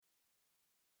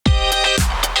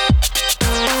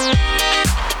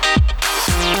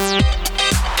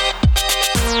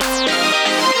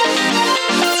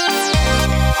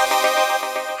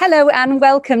Hello and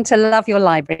welcome to Love Your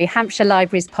Library, Hampshire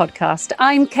Libraries podcast.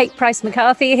 I'm Kate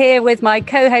Price-McCarthy here with my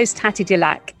co-host Hattie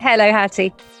Dulac. Hello,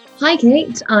 Hattie. Hi,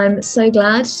 Kate. I'm so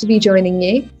glad to be joining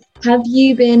you. Have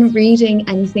you been reading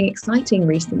anything exciting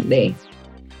recently?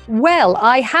 Well,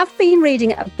 I have been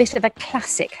reading a bit of a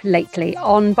classic lately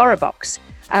on BorrowBox,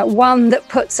 one that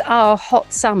puts our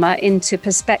hot summer into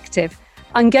perspective.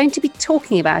 I'm going to be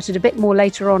talking about it a bit more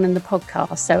later on in the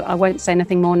podcast, so I won't say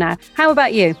anything more now. How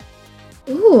about you?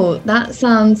 Ooh, that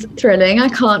sounds thrilling. I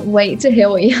can't wait to hear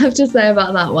what you have to say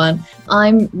about that one.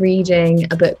 I'm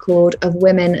reading a book called Of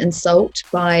Women and Salt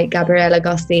by Gabriela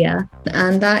Garcia.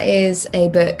 And that is a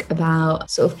book about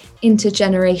sort of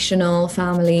intergenerational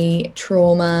family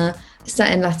trauma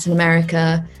set in Latin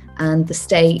America and the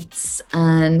States,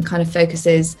 and kind of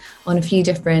focuses on a few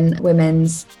different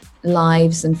women's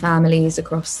lives and families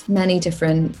across many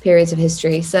different periods of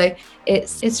history. So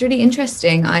it's really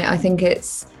interesting. I think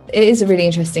it is a really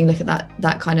interesting look at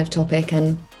that kind of topic,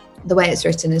 and the way it's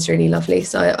written is really lovely.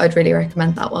 So I'd really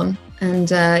recommend that one.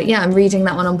 And I'm reading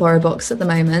that one on BorrowBox at the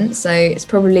moment. So it's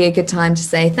probably a good time to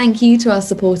say thank you to our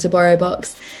supporter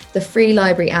BorrowBox, the free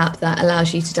library app that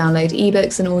allows you to download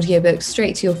ebooks and audiobooks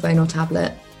straight to your phone or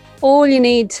tablet. All you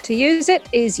need to use it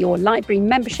is your library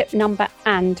membership number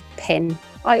and PIN.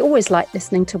 I always like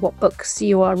listening to what books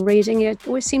you are reading. You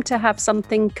always seem to have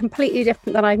something completely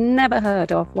different that I've never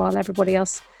heard of, while everybody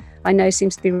else I know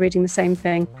seems to be reading the same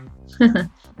thing.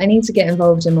 I need to get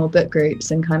involved in more book groups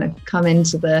and kind of come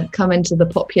into the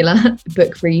popular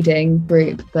book reading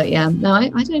group. But yeah, no, I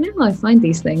don't know how I find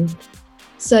these things.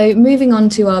 So moving on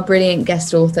to our brilliant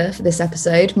guest author for this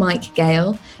episode, Mike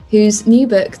Gale, whose new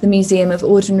book, The Museum of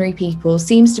Ordinary People,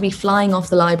 seems to be flying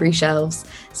off the library shelves.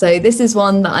 So this is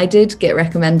one that I did get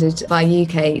recommended by you,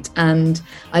 Kate, and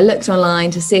I looked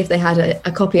online to see if they had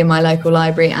a copy in my local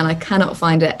library, and I cannot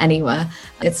find it anywhere.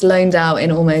 It's loaned out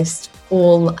in almost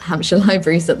all Hampshire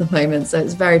libraries at the moment, so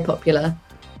it's very popular.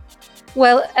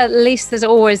 Well, at least there's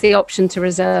always the option to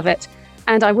reserve it.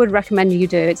 And I would recommend you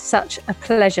do. It's such a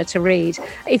pleasure to read.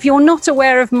 If you're not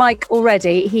aware of Mike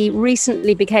already, he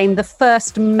recently became the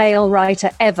first male writer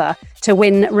ever to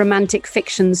win Romantic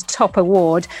Fiction's top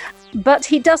award. But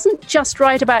he doesn't just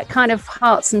write about kind of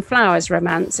hearts and flowers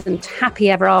romance and happy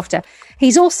ever after.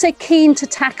 He's also keen to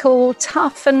tackle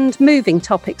tough and moving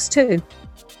topics too.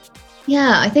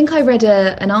 Yeah, I think I read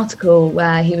an article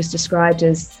where he was described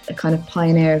as a kind of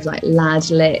pioneer of like lad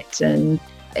lit, and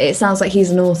it sounds like he's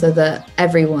an author that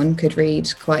everyone could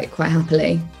read quite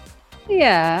happily.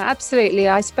 Yeah, absolutely.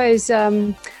 I suppose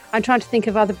I'm trying to think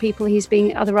of other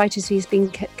writers he's been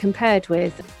compared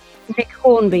with. Nick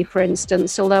Hornby, for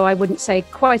instance, although I wouldn't say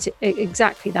quite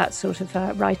exactly that sort of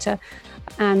writer,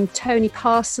 and Tony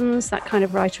Parsons, that kind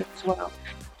of writer as well.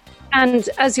 And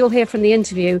as you'll hear from the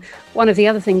interview, one of the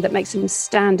other things that makes him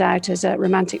stand out as a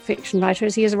romantic fiction writer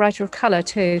is he is a writer of colour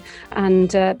too.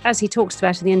 And as he talks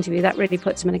about in the interview, that really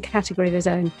puts him in a category of his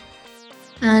own.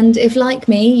 And if, like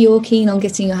me, you're keen on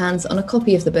getting your hands on a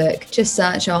copy of the book, just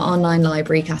search our online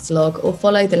library catalogue or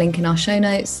follow the link in our show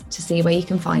notes to see where you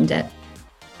can find it.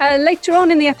 Later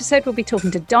on in the episode, we'll be talking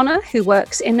to Donna, who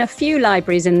works in a few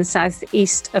libraries in the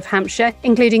southeast of Hampshire,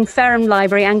 including Ferrum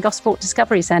Library and Gosport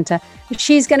Discovery Centre.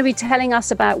 She's going to be telling us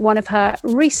about one of her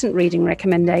recent reading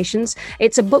recommendations.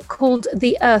 It's a book called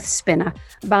The Earth Spinner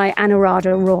by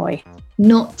Anuradha Roy.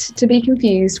 Not to be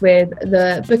confused with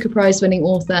the Booker Prize-winning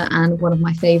author and one of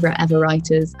my favourite ever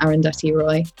writers, Arundhati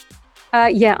Roy.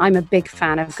 I'm a big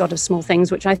fan of God of Small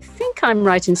Things, which I think I'm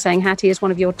right in saying, Hattie, is one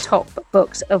of your top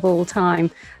books of all time.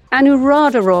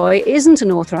 Anuradha Roy isn't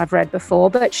an author I've read before,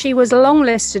 but she was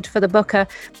longlisted for the Booker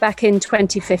back in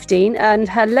 2015, and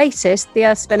her latest, The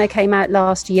Earth Spinner, came out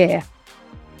last year.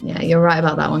 Yeah, you're right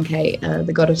about that one, Kate.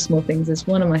 The God of Small Things is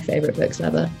one of my favourite books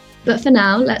ever. But for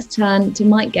now, let's turn to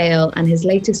Mike Gale and his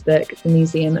latest book, The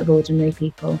Museum of Ordinary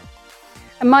People.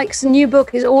 And Mike's new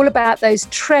book is all about those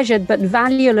treasured but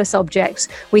valueless objects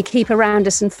we keep around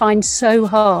us and find so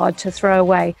hard to throw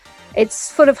away.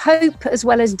 It's full of hope as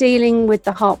well as dealing with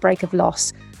the heartbreak of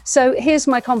loss. So here's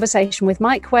my conversation with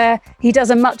Mike, where he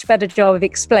does a much better job of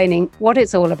explaining what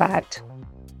it's all about.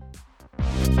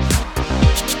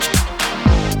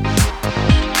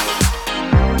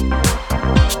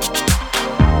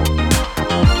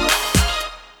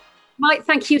 Mike,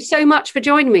 thank you so much for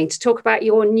joining me to talk about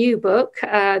your new book,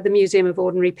 The Museum of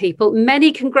Ordinary People.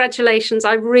 Many congratulations.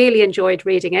 I really enjoyed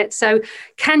reading it. So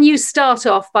can you start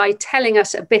off by telling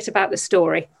us a bit about the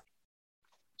story?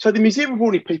 So The Museum of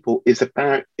Ordinary People is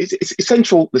about, it's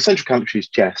essential. The central character is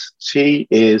Jess. She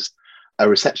is a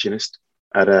receptionist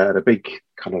at a big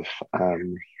kind of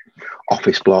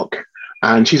office block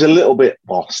and she's a little bit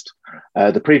lost.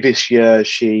 The previous year,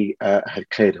 she had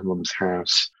cleared her mum's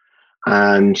house,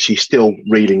 and she's still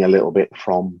reeling a little bit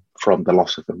from the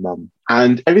loss of her mum.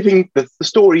 And everything, the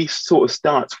story sort of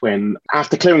starts when,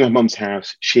 after clearing her mum's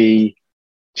house, she's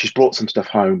brought some stuff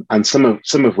home, and some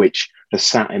of which has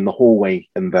sat in the hallway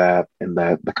in the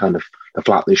kind of the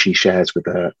flat that she shares with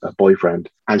her boyfriend,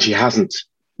 and she hasn't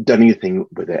done anything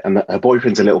with it, and her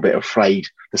boyfriend's a little bit afraid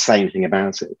to say anything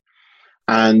about it.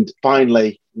 And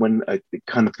finally, when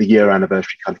kind of the year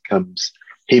anniversary kind of comes,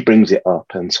 he brings it up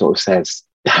and sort of says,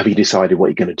 have you decided what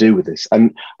you're going to do with this?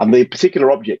 And the particular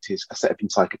object is a set of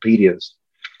encyclopedias.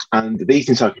 And these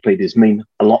encyclopedias mean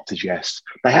a lot to Jess.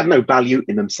 They have no value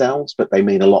in themselves, but they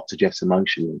mean a lot to Jess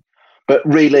emotionally. But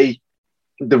really,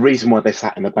 the reason why they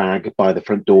sat in a bag by the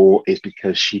front door is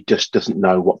because she just doesn't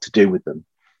know what to do with them.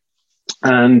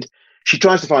 And she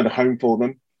tries to find a home for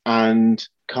them and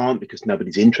can't, because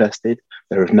nobody's interested.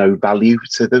 They're of no value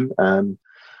to them.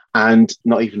 And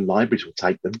not even libraries will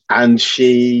take them. And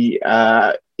she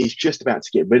is just about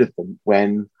to get rid of them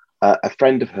when a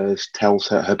friend of hers tells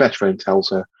her, her best friend tells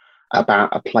her,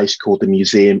 about a place called the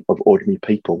Museum of Ordinary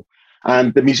People.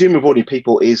 And the Museum of Ordinary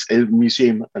People is a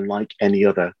museum unlike any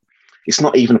other. It's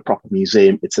not even a proper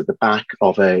museum. It's at the back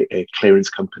of a clearance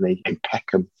company in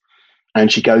Peckham.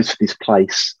 And she goes to this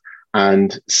place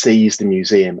and sees the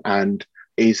museum and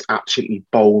is absolutely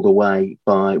bowled away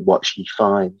by what she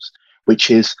finds,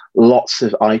 which is lots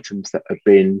of items that have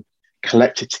been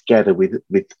collected together with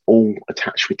all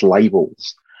attached with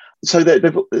labels. So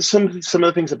some of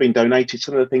the things have been donated,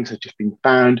 some of the things have just been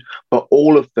found, but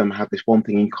all of them have this one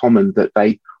thing in common, that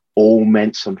they all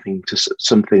meant something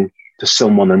to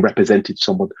someone and represented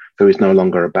someone who is no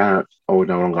longer about or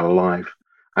no longer alive.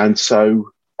 And so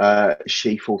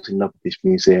she falls in love with this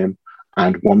museum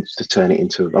and wants to turn it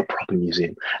into a proper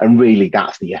museum. And really,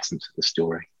 that's the essence of the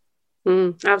story.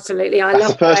 Absolutely.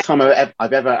 That's the first time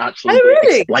I've ever actually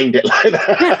explained it like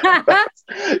that.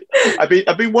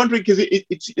 I've been wondering, because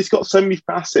it's got so many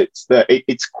facets that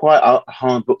it's quite a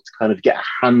hard book to kind of get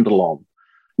a handle on.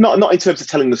 Not in terms of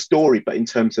telling the story, but in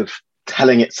terms of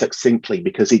telling it succinctly,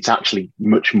 because it's actually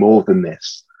much more than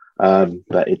this.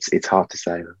 But it's hard to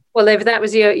say. Well, if that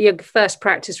was your first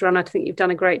practice run, I think you've done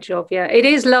a great job. Yeah, it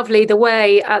is lovely the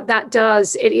way that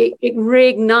does. It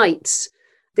reignites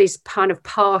these kind of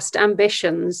past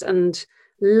ambitions and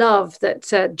love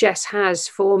that Jess has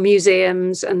for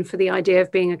museums and for the idea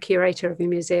of being a curator of a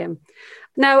museum.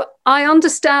 Now, I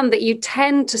understand that you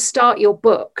tend to start your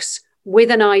books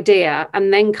with an idea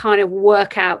and then kind of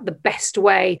work out the best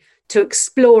way to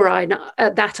explore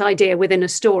that idea within a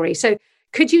story. So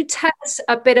could you tell us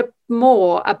a bit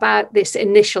more about this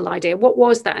initial idea? What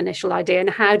was that initial idea and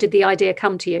how did the idea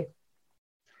come to you?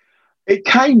 It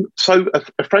came, so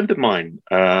a friend of mine,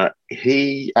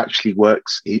 he actually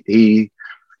works, he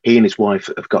and his wife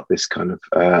have got this kind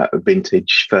of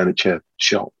vintage furniture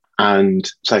shop. And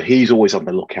so he's always on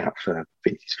the lookout for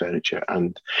vintage furniture.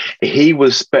 And he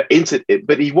was, but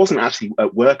he wasn't actually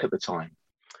at work at the time.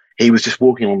 He was just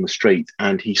walking on the street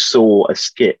and he saw a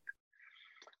skip.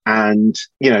 And,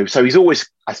 so he's always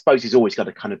got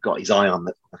to kind of got his eye on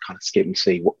the kind of skip and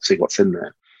see what's in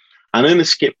there. And in the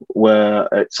skip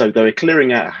so they were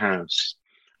clearing out a house,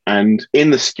 and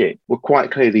in the skip were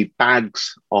quite clearly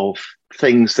bags of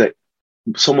things that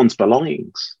someone's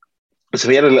belongings. So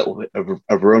he had a little bit of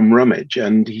a rummage,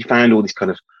 and he found all these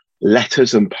kind of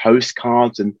letters and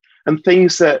postcards and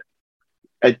things that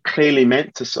had clearly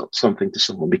meant something to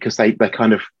someone, because they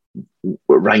kind of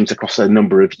ranged across a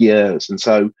number of years. And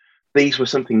so these were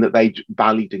something that they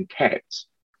valued and kept,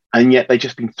 and yet they'd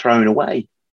just been thrown away.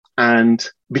 And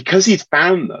because he'd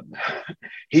found them,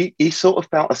 he sort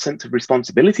of felt a sense of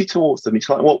responsibility towards them. It's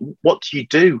like, well, what do you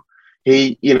do?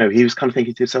 He was kind of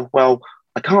thinking to himself, well,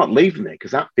 I can't leave them there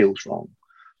because that feels wrong.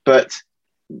 But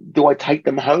do I take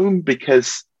them home?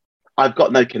 Because I've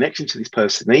got no connection to this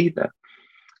person either.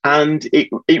 And it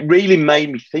really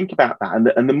made me think about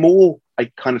that. And the more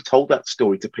I kind of told that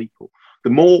story to people,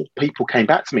 the more people came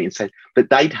back to me and said that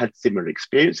they'd had similar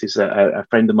experiences. A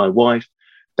friend of my wife,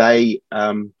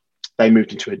 they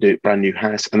moved into a brand new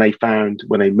house, and they found,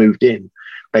 when they moved in,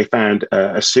 they found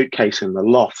a suitcase in the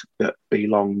loft that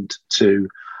belonged to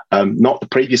not the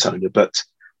previous owner, but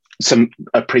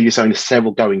a previous owner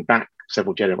going back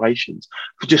several generations,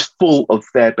 just full of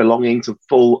their belongings and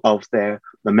full of their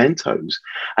mementos.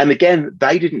 And again,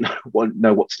 they didn't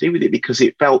know what to do with it, because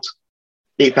it felt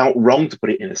wrong to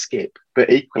put it in a skip, but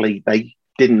equally they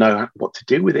didn't know what to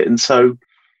do with it. And so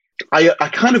I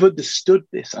kind of understood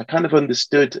this. I kind of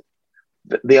understood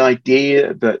the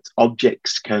idea that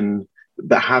objects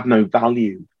that have no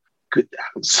value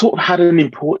sort of had an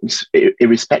importance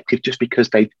irrespective, just because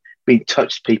they'd been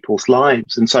touched people's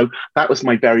lives. And so that was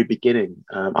my very beginning.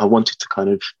 I wanted to kind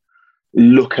of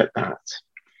look at that.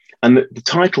 And the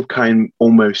title came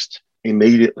almost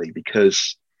immediately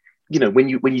because, you know, when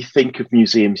you think of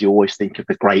museums, you always think of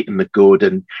the great and the good,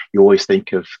 and you always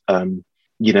think of,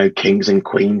 you know, kings and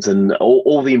queens and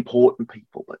all the important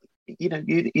people. But, you know,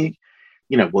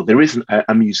 well, there isn't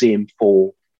a museum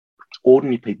for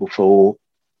ordinary people, for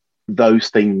those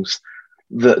things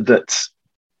that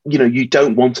you know you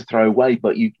don't want to throw away,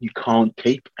 but you can't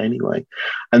keep anyway.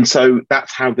 And so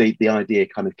that's how the idea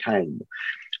kind of came.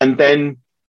 And then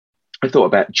I thought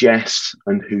about Jess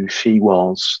and who she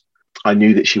was. I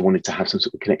knew that she wanted to have some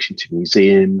sort of connection to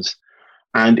museums,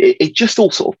 and it just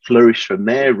all sort of flourished from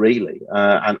there, really,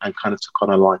 and kind of took on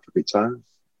a life of its own.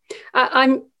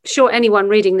 I'm sure anyone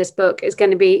reading this book is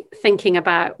going to be thinking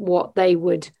about what they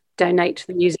would donate to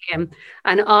the museum.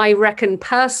 And I reckon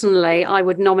personally, I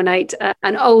would nominate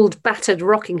an old battered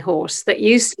rocking horse that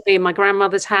used to be in my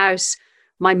grandmother's house.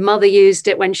 My mother used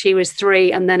it when she was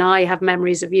 3, and then I have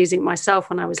memories of using it myself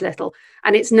when I was little.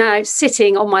 And it's now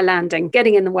sitting on my landing,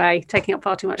 getting in the way, taking up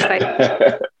far too much space.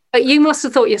 But you must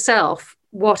have thought yourself,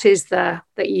 what is there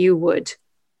that you would?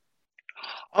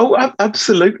 Oh,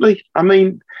 absolutely. I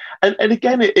mean, and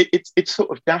again, it's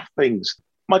sort of daft things.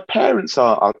 My parents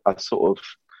are sort of,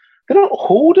 they're not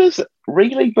hoarders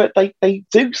really, but they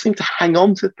do seem to hang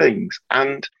on to things.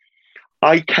 And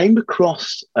I came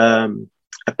across a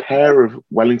pair of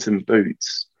Wellington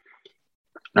boots,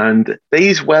 and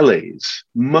these wellies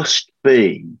must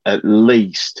be at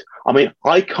least, I mean,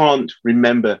 I can't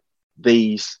remember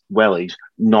these wellies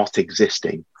not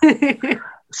existing.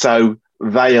 So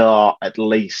they are at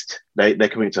least, they're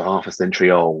coming to half a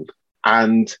century old.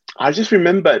 And I just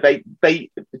remember they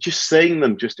just seeing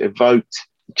them just evoked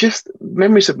just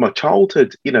memories of my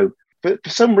childhood, you know. But for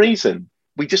some reason,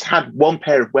 we just had one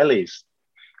pair of wellies,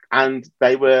 and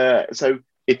they were, so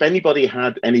if anybody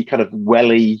had any kind of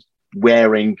welly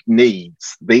wearing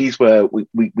needs, these were,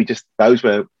 we just, those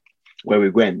were where we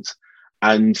went.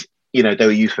 And, you know, they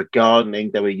were used for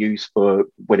gardening, they were used for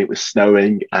when it was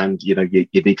snowing, and, you know, you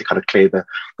need to kind of clear the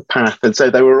path. And so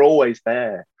they were always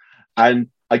there. And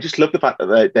I just love the fact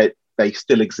that they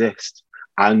still exist.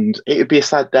 And it would be a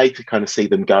sad day to kind of see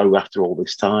them go after all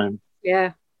this time.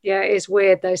 Yeah, it is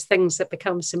weird, those things that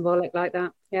become symbolic like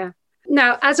that. Yeah.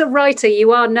 Now, as a writer,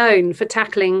 you are known for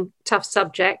tackling tough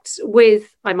subjects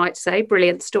with, I might say,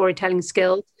 brilliant storytelling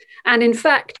skills. And in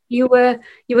fact, you were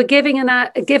given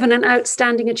an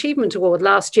Outstanding Achievement Award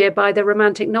last year by the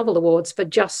Romantic Novel Awards for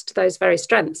just those very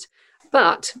strengths.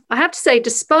 But I have to say,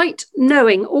 despite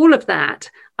knowing all of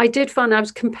that, I did find I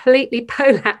was completely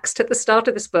poleaxed at the start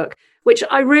of this book, which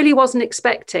I really wasn't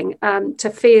expecting,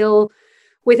 to feel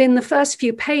within the first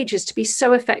few pages to be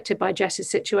so affected by Jess's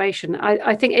situation.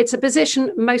 I think it's a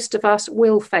position most of us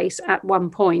will face at one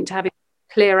point, having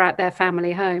to clear out their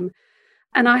family home.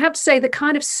 And I have to say, the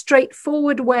kind of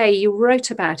straightforward way you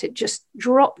wrote about it just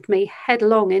dropped me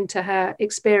headlong into her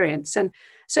experience. And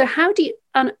so how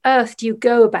on earth do you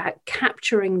go about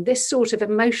capturing this sort of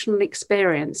emotional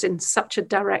experience in such a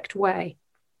direct way?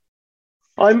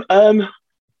 I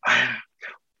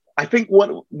think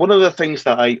one of the things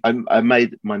that I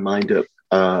made my mind up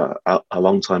a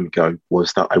long time ago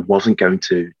was that I wasn't going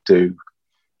to do,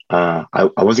 I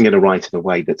wasn't going to write in a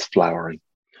way that's flowery.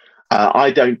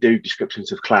 I don't do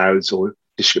descriptions of clouds or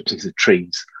descriptions of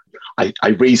trees. I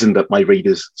reason that my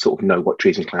readers sort of know what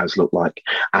trees and clouds look like,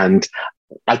 and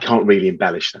I can't really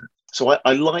embellish that. So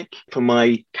I like for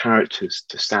my characters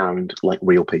to sound like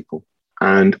real people,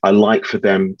 and I like for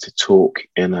them to talk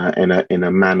in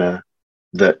a manner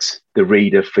that the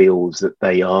reader feels that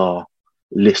they are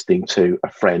listening to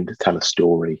a friend tell a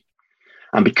story.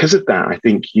 And because of that, I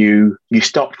think you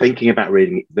stop thinking about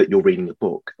reading that you're reading a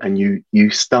book, and you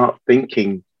start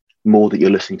thinking more that you're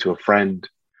listening to a friend.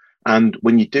 And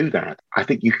when you do that, I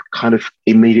think you kind of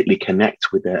immediately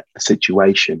connect with a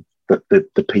situation that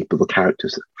the people, the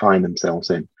characters find themselves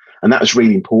in. And that was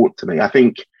really important to me. I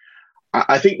think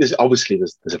there's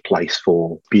a place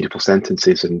for beautiful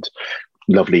sentences and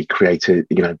lovely creative,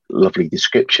 lovely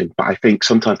description. But I think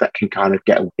sometimes that can kind of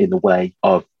get in the way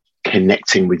of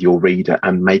connecting with your reader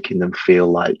and making them feel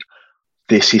like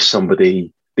this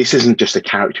isn't just a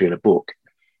character in a book.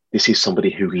 This is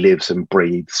somebody who lives and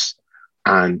breathes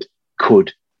and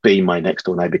could be my next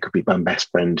door neighbor, could be my best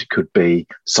friend, could be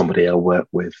somebody I work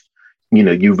with.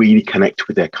 You really connect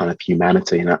with their kind of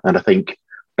humanity. And I think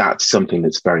that's something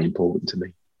that's very important to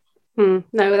me.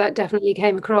 No, that definitely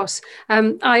came across.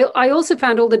 I also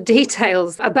found all the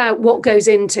details about what goes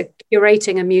into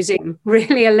curating a museum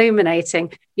really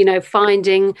illuminating,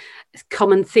 finding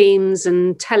common themes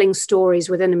and telling stories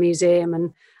within a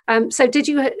museum. And so did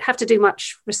you have to do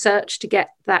much research to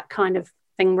get that kind of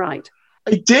thing right?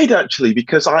 I did actually,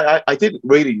 because I didn't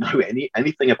really know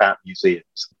anything about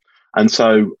museums. And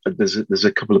so there's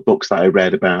a couple of books that I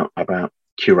read about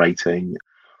curating.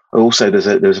 Also, there's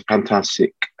a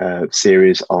fantastic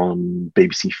series on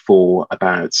BBC4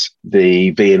 about the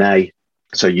V&A.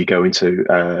 So you go into,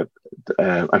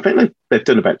 I think they've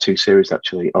done about 2 series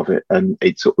actually of it, and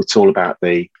it's all about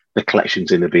the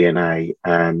collections in the V&A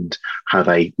and how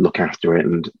they look after it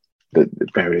and the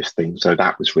various things. So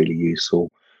that was really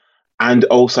useful. And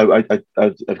also, I've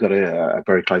got a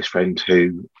very close friend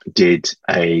who did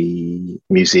a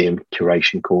museum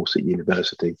curation course at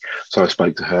university. So I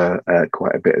spoke to her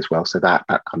quite a bit as well. So that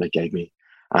kind of gave me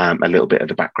a little bit of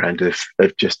the background of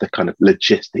just the kind of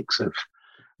logistics of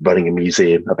running a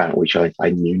museum, about which I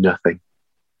knew nothing.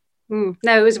 No,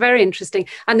 it was very interesting.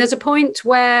 And there's a point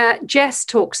where Jess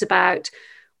talks about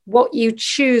what you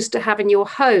choose to have in your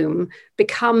home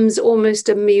becomes almost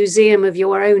a museum of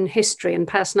your own history and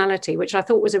personality, which I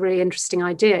thought was a really interesting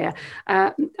idea.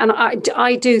 And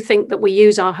I do think that we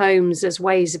use our homes as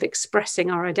ways of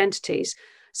expressing our identities.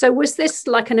 So was this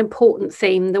like an important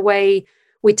theme, the way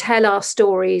we tell our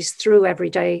stories through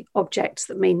everyday objects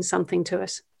that mean something to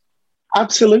us?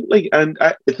 Absolutely. And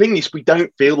the thing is, we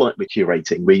don't feel like we're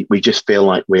curating. We just feel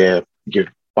like we're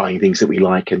buying things that we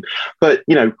like. But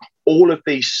all of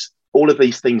these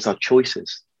things are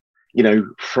choices,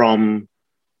 from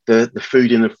the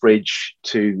food in the fridge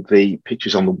to the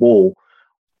pictures on the wall.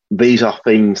 These are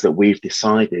things that we've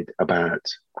decided about.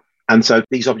 And so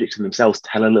these objects in themselves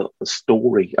tell a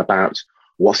story about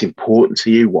what's important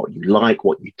to you, what you like,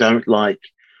 what you don't like.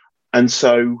 And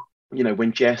so,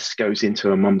 when Jess goes into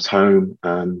her mum's home,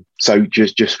 so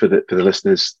just for the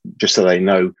listeners, just so they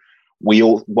know,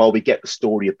 while we get the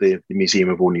story of the Museum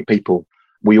of Ordinary People,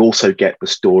 we also get the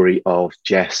story of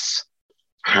Jess,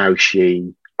 how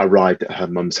she arrived at her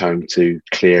mum's home to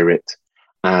clear it.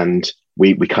 And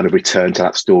we kind of return to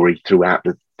that story throughout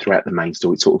the main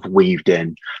story. It's sort of weaved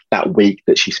in that week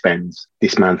that she spends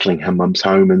dismantling her mum's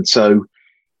home. And so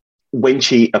when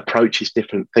she approaches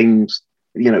different things,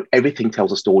 everything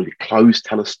tells a story. The clothes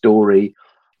tell a story.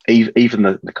 Even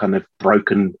the kind of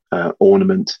broken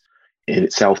ornament in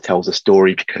itself tells a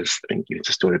story, because it's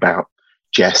a story about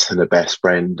Jess and her best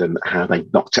friend and how they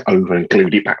knocked it over and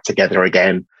glued it back together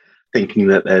again, thinking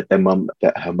that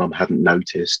her mum hadn't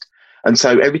noticed. And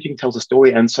so everything tells a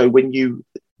story. And so when you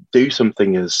do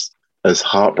something as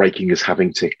heartbreaking as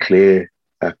having to clear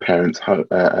a parent's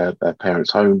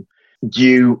home,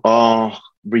 you are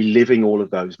reliving all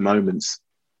of those moments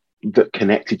that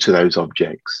connected to those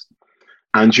objects.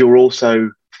 And you're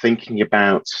also thinking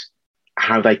about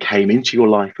how they came into your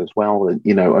life as well,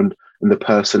 and the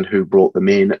person who brought them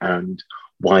in and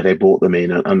why they brought them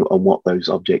in and what those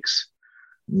objects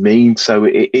mean. So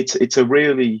it's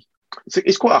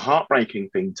quite a heartbreaking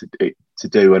thing to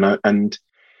do. And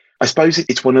I suppose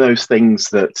it's one of those things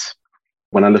that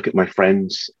when I look at my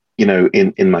friends, in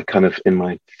my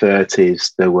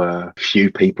 30s, there were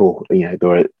few people, there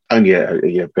were only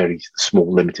a very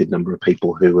small, limited number of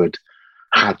people who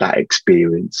had that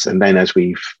experience. And then as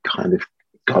we've kind of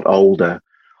got older,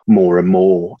 more and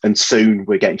more, and soon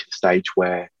we're getting to the stage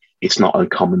where it's not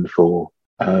uncommon for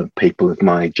people of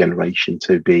my generation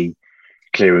to be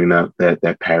clearing out their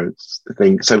parents'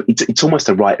 thing. So it's almost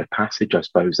a rite of passage, I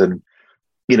suppose. And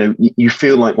you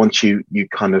feel like once you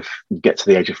kind of get to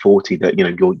the age of 40 that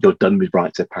you're done with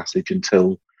rites of passage,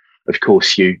 until, of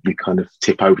course, you kind of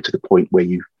tip over to the point where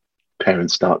your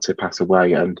parents start to pass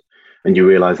away, and you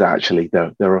realise that actually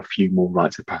there are a few more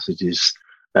rites of passages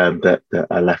that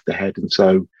are left ahead. And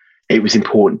so it was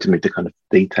important to me to kind of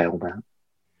detail that.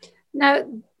 Now,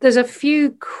 there's a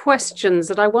few questions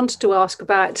that I wanted to ask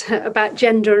about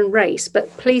gender and race,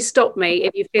 but please stop me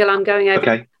if you feel I'm going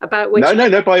over about which.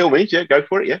 No, by all means, yeah, go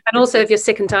for it, yeah. And also if you're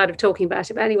sick and tired of talking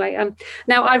about it. But anyway,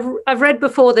 now I've read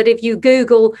before that if you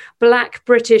Google Black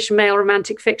British male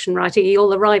romantic fiction writing,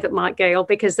 you'll arrive at Mike Gale,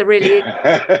 because there really is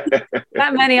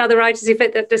that many other writers who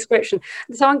fit that description.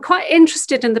 So I'm quite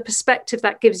interested in the perspective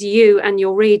that gives you and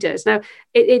your readers. Now,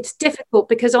 it's difficult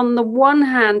because on the one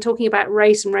hand, talking about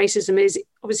race and racism is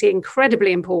obviously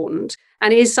incredibly important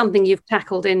and is something you've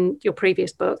tackled in your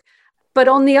previous book. But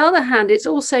on the other hand, it's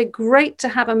also great to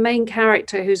have a main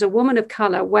character who's a woman of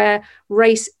colour where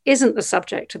race isn't the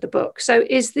subject of the book. So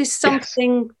is this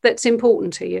something that's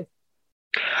important to you?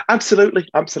 Absolutely,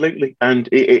 absolutely, and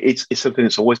it's something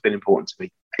that's always been important to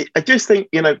me. I just think,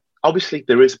 obviously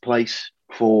there is a place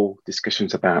for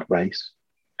discussions about race,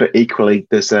 but equally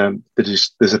there's a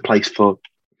place for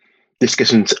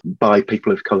discussions by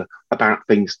people of colour about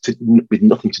things with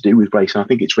nothing to do with race. And I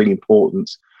think it's really important.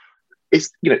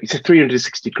 It's a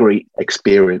 360-degree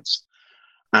experience,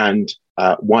 and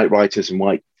white writers and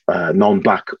white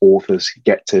non-black authors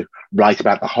get to write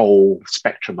about the whole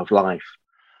spectrum of life.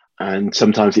 And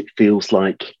sometimes it feels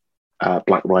like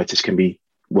black writers can be,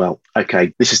 well,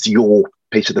 okay, this is your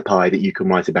piece of the pie that you can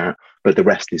write about, but the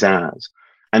rest is ours.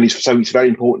 And it's very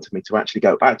important to me to actually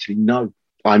go, actually, no,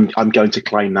 I'm going to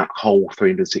claim that whole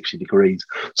 360 degrees.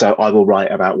 So I will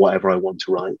write about whatever I want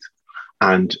to write,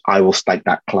 and I will stake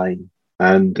that claim.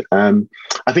 And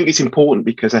I think it's important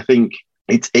because I think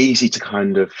it's easy to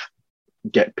kind of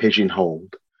get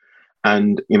pigeonholed.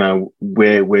 And,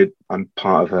 I'm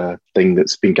part of a thing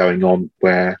that's been going on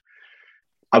where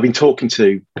I've been talking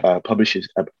to publishers,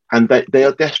 and they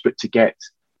are desperate to get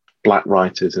black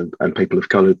writers and people of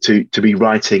colour to be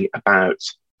writing about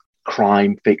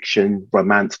crime fiction,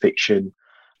 romance fiction.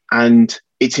 And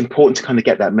it's important to kind of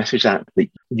get that message out that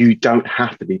you don't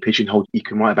have to be pigeonholed. You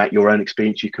can write about your own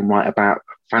experience. You can write about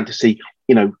fantasy,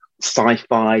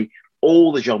 sci-fi.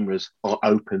 All the genres are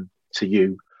open to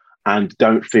you, and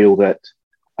don't feel that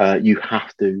you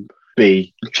have to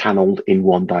be channeled in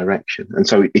one direction. And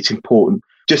so it's important,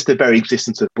 just the very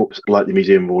existence of books like the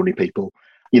Museum of Ordinary People.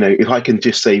 If I can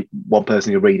just see one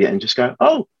person who read it and just go,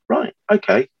 oh, right,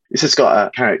 okay, this has got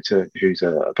a character who's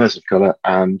a person of colour,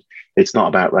 and it's not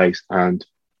about race, and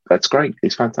that's great.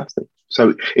 It's fantastic.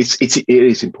 So it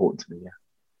is important to me. Yeah.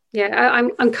 Yeah,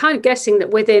 I'm kind of guessing that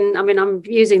I'm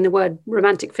using the word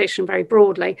romantic fiction very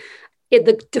broadly.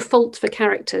 The default for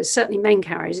characters, certainly main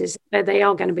characters, is that they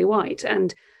are going to be white.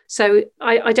 And so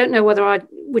I don't know whether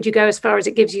would you go as far as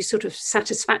it gives you sort of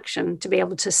satisfaction to be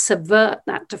able to subvert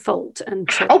that default?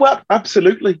 Oh, well,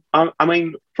 absolutely.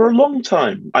 For a long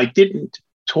time, I didn't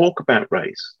talk about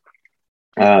race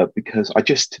because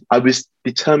I was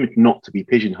determined not to be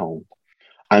pigeonholed.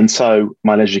 And so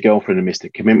My Leisure Girlfriend and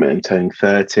Mystic Commitment and Turning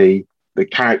 30, the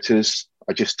characters,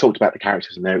 I just talked about the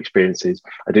characters and their experiences.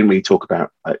 I didn't talk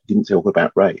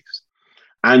about race.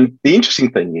 And the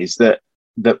interesting thing is that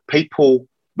people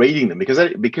reading them,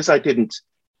 because I didn't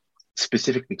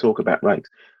specifically talk about race,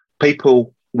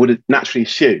 people would naturally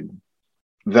assume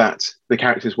that the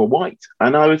characters were white.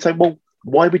 And I would say, well,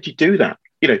 why would you do that?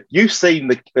 You've seen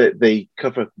the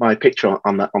cover of my picture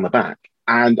on the back,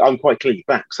 and I'm quite clearly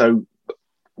black. So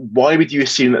why would you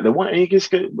assume that they're white? And you just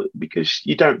go, because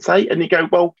you don't say. And you go,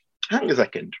 well, hang on a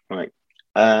second, right?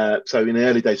 So in the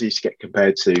early days, I used to get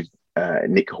compared to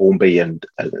Nick Hornby and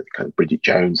kind of Bridget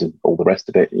Jones and all the rest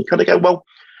of it. And you kind of go, well,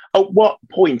 at what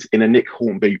point in a Nick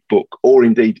Hornby book, or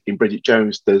indeed in Bridget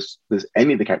Jones, does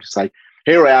any of the characters say,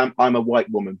 here I am, I'm a white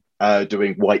woman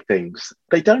doing white things?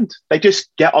 They don't. They just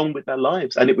get on with their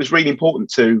lives. And it was really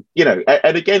important to,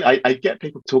 and again, I get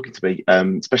people talking to me,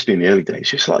 especially in the early days,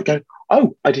 just like go,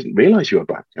 oh, I didn't realise you were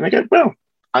black. And I go, well,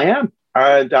 I am.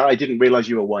 And I didn't realise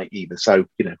you were white either. So,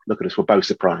 look at us, we're both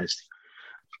surprised.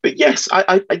 But yes,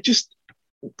 I just,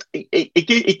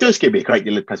 it does give me a great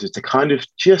deal of pleasure to kind of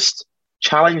just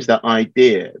challenge that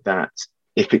idea that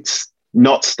if it's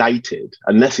not stated,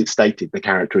 unless it's stated the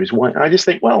character is white, I just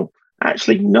think, well,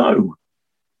 actually, no.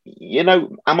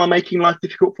 Am I making life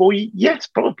difficult for you? Yes,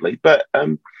 probably. But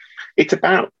it's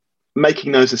about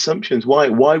making those assumptions. Why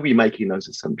are we making those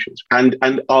assumptions? And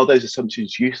are those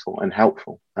assumptions useful and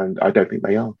helpful? And I don't think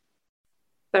they are.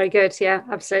 Very good. Yeah,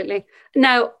 absolutely.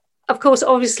 Now, of course,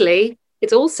 obviously,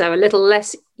 it's also a little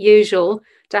less usual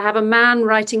to have a man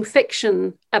writing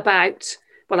fiction about,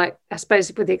 well, I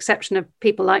suppose with the exception of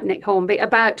people like Nick Hornby,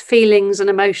 about feelings and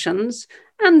emotions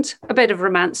and a bit of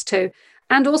romance too,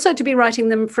 and also to be writing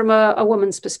them from a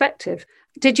woman's perspective.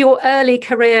 Did your early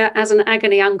career as an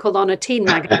agony uncle on a teen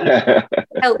magazine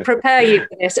help prepare you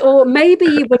for this? Or maybe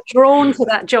you were drawn to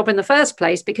that job in the first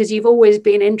place because you've always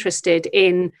been interested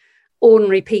in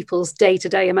ordinary people's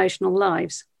day-to-day emotional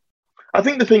lives? I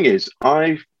think the thing is,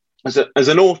 as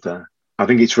an author, I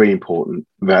think it's really important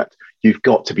that you've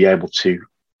got to be able to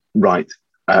write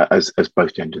as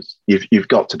both genders. You've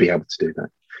got to be able to do that.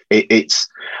 It's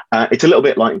a little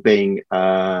bit like being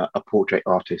a portrait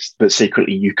artist, but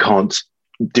secretly you can't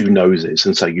do noses,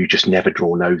 and so you just never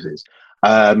draw noses.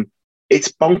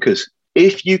 It's bonkers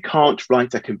if you can't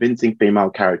write a convincing female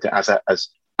character as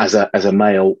a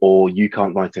male, or you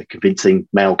can't write a convincing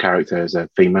male character as a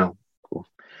female.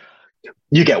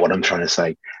 You get what I'm trying to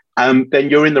say. Then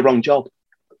you're in the wrong job.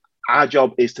 Our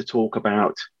job is to talk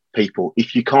about people.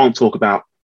 If you can't talk about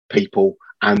people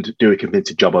and do a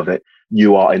convincing job of it,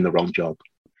 you are in the wrong job.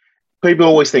 People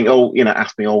always think,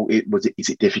 ask me, is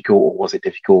it difficult or was it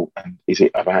difficult? And is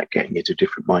it about getting into a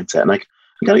different mindset? And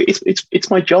it's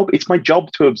my job. It's my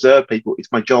job to observe people.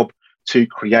 It's my job to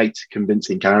create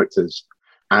convincing characters.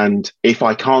 And if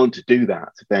I can't do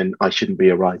that, then I shouldn't be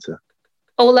a writer.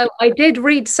 Although I did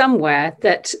read somewhere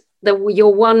that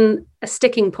your one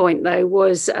sticking point, though,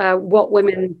 was what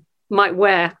women might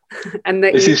wear. And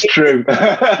that this is true.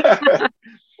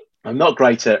 I'm not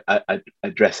great at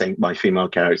addressing my female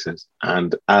characters.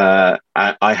 And I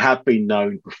have been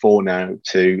known before now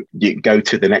to go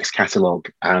to the next catalogue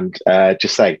and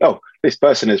just say, oh, this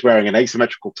person is wearing an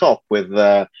asymmetrical top with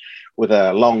a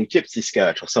long gypsy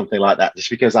skirt or something like that,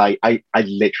 just because I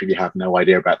literally have no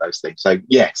idea about those things. So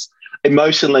yes,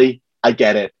 emotionally, I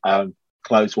get it.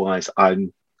 Clothes-wise,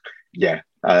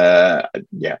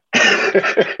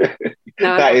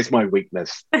 that is my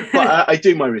weakness. But I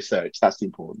do my research. That's the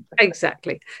important thing.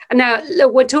 Exactly. Now,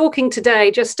 look, we're talking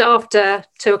today just after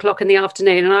 2:00 in the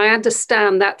afternoon, and I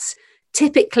understand that's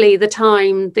typically the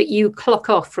time that you clock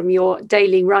off from your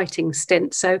daily writing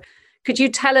stint. So could you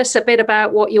tell us a bit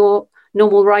about what your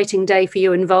normal writing day for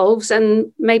you involves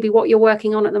and maybe what you're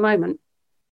working on at the moment?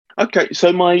 Okay,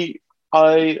 so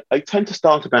I tend to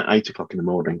start about 8:00 in the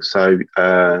morning. So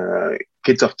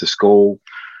kids off to school,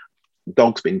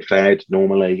 dog's been fed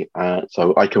normally.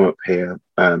 So I come up here,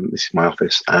 this is my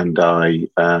office, and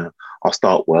I'll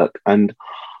start work. And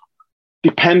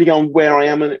depending on where I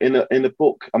am in a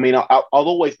book, I mean, I'll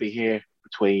always be here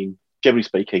between, generally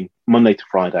speaking, Monday to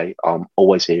Friday. I'm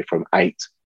always here from 8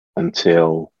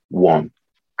 until 1.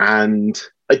 And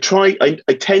I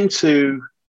tend to,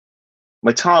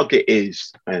 my target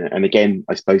is, and again,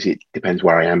 I suppose it depends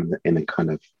where I am in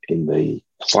the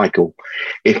cycle.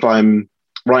 If I'm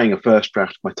writing a first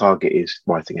draft, my target is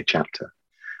writing a chapter.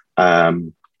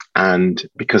 And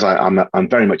because I'm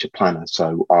very much a planner,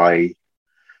 so I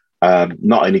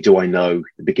not only do I know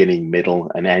the beginning, middle,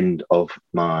 and end of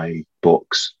my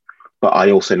books, but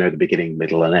I also know the beginning,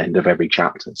 middle, and end of every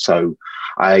chapter. So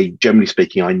generally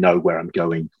speaking, I know where I'm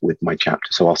going with my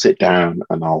chapter. So I'll sit down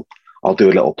and I'll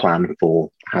do a little plan for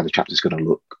how the chapter's going to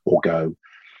look or go.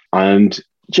 And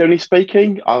generally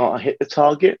speaking, I'll hit the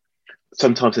target.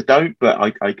 Sometimes I don't, but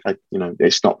I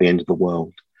it's not the end of the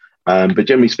world. But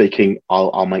generally speaking,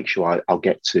 I'll make sure I'll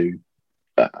get to,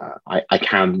 I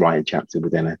can write a chapter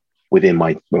within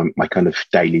my kind of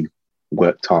daily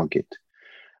work target.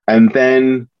 And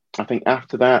then I think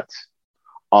after that,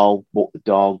 I'll walk the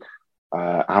dog,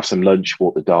 have some lunch,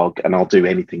 walk the dog, and I'll do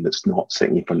anything that's not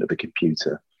sitting in front of a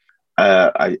computer.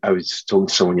 I was talking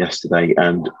to someone yesterday,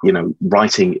 and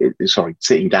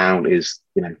sitting down is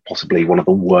possibly one of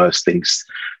the worst things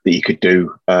that you could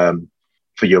do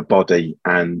for your body,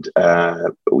 and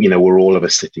we're all of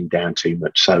us sitting down too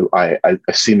much. So I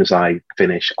as soon as I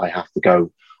finish, I have to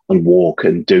go and walk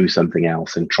and do something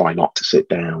else and try not to sit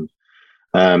down,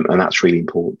 and that's really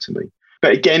important to me.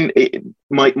 But again,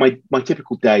 my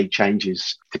typical day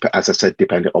changes, as I said,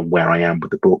 depending on where I am with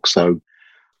the book. So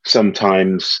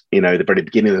sometimes, the very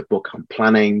beginning of the book, I'm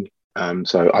planning.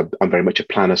 So I'm very much a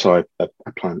planner. So I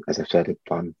plan, as I said, I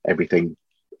plan everything,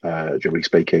 generally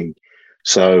speaking.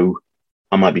 So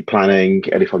I might be planning,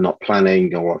 and if I'm not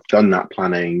planning or I've done that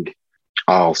planning,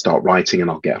 I'll start writing and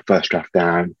I'll get a first draft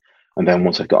down. And then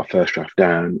once I've got a first draft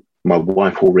down, my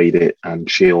wife will read it and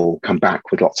she'll come back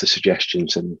with lots of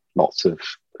suggestions and lots of,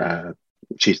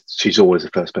 she's always the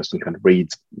first person who kind of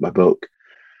reads my book.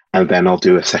 And then I'll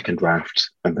do a second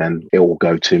draft, and then it will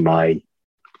go to my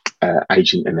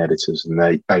agent and editors, and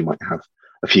they might have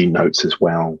a few notes as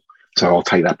well. So I'll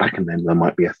take that back, and then there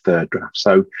might be a third draft.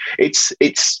 So it's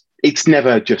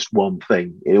never just one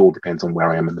thing. It all depends on where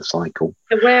I am in the cycle.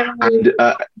 So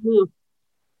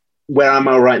where am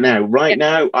I right now? Right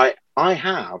now, I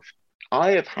have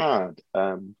had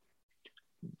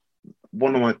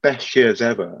one of my best years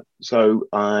ever. So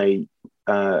I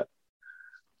had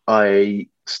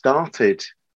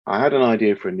an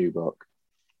idea for a new book.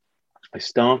 I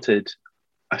started,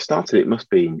 it must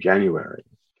be in January.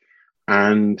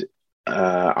 And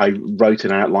I wrote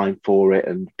an outline for it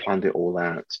and planned it all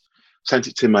out, sent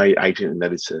it to my agent and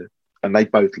editor, and they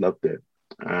both loved it.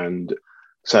 And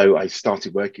so I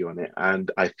started working on it,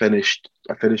 and I finished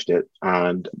it,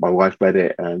 and my wife read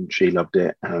it and she loved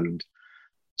it. And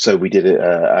so we did it.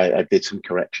 I did some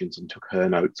corrections and took her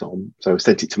notes on. So I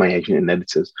sent it to my agent and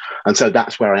editors. And so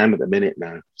that's where I am at the minute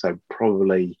now. So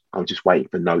probably I'm just waiting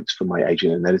for notes from my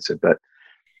agent and editor. But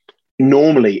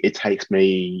normally it takes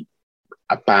me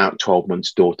about 12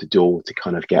 months door to door to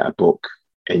kind of get a book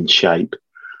in shape.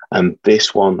 And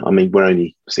this one, I mean, we're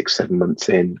only 6-7 months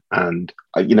in, and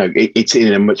it's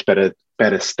in a much better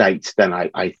state than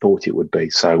I thought it would be.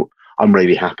 So I'm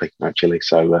really happy, actually.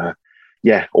 So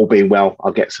yeah, all being well,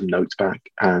 I'll get some notes back,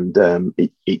 and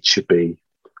it should be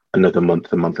another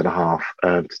month, a month and a half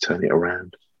to turn it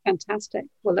around. Fantastic.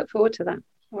 We'll look forward to that.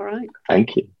 All right.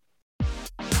 Thank you.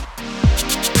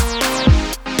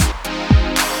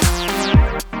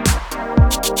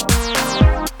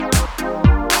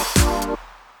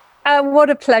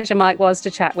 What a pleasure Mike was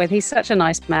to chat with. He's such a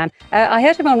nice man. I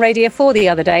heard him on Radio 4 the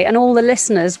other day, and all the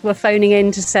listeners were phoning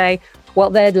in to say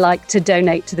what they'd like to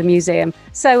donate to the museum.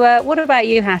 So what about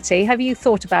you, Hattie? Have you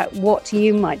thought about what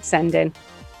you might send in?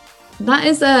 That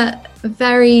is a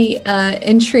very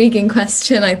intriguing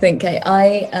question, I think, Kate.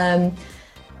 I am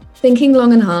thinking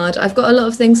long and hard. I've got a lot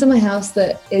of things in my house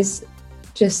that is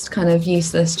just kind of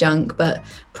useless junk, but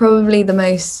probably the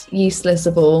most useless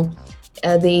of all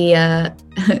the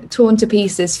torn to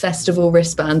pieces festival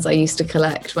wristbands I used to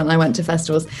collect when I went to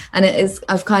festivals, and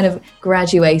I've kind of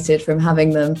graduated from having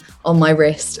them on my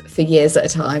wrist for years at a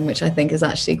time, which I think is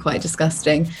actually quite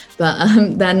disgusting, but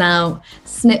they're now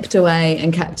snipped away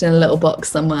and kept in a little box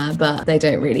somewhere, but they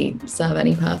don't really serve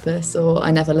any purpose, or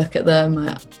I never look at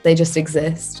them. They just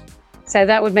exist. So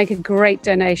that would make a great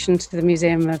donation to the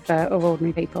Museum of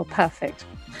Ordinary People. Perfect.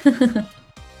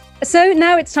 So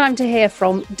now it's time to hear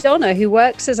from Donna, who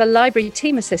works as a library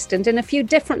team assistant in a few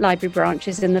different library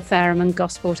branches in the Fareham and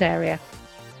Gosport area.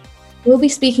 We'll be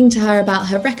speaking to her about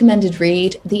her recommended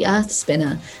read, The Earth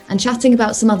Spinner, and chatting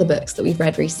about some other books that we've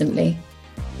read recently.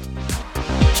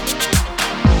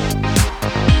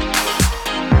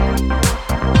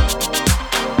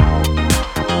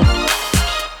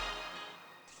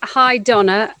 Hi,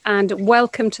 Donna, and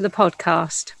welcome to the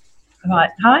podcast.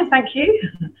 Right. Hi, thank you.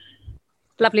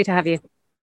 Lovely to have you.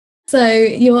 So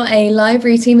you're a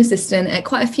library team assistant at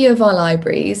quite a few of our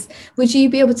libraries. Would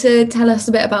you be able to tell us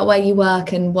a bit about where you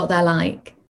work and what they're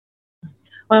like?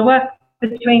 Well, I work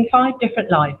between 5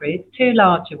 different libraries, 2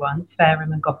 larger ones,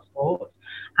 Fareham and Gosport,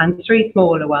 and 3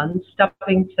 smaller ones,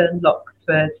 Stubbington,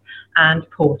 Loxford and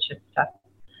Porchester.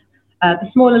 The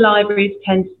smaller libraries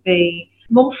tend to be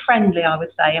more friendly, I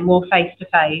would say, and more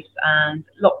face-to-face, and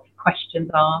lots of questions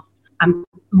asked. And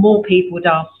more people would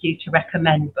ask you to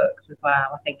recommend books as well,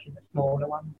 I think, in the smaller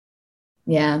ones.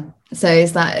 Yeah. So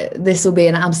this will be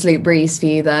an absolute breeze for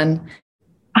you then?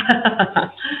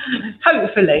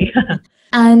 Hopefully.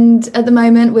 And at the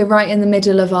moment, we're right in the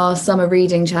middle of our summer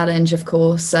reading challenge, of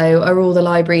course. So are all the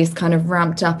libraries kind of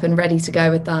ramped up and ready to go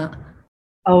with that?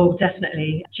 Oh,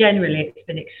 definitely. Generally, it's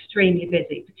been extremely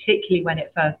busy, particularly when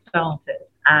it first started.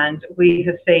 And we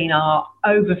have seen our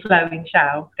overflowing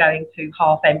shelves going to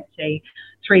half empty,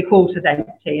 3/4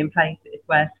 empty in places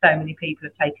where so many people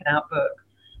have taken out books.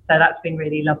 So that's been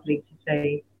really lovely to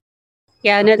see.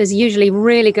 Yeah, I know there's usually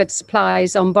really good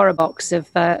supplies on BorrowBox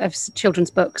of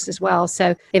children's books as well.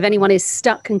 So if anyone is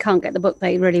stuck and can't get the book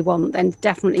they really want, then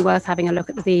definitely worth having a look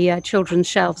at the children's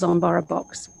shelves on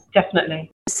BorrowBox.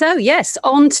 Definitely. So yes,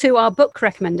 on to our book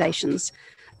recommendations.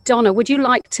 Donna, would you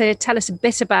like to tell us a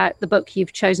bit about the book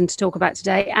you've chosen to talk about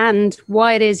today and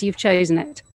why it is you've chosen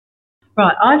it?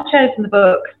 Right, I've chosen the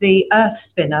book The Earth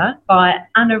Spinner by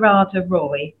Anuradha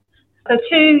Roy. So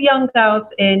 2 young girls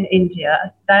in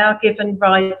India, they are given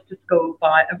rides to school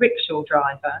by a rickshaw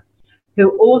driver who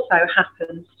also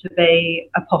happens to be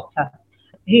a potter.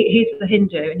 He's a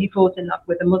Hindu and he falls in love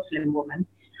with a Muslim woman.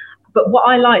 But what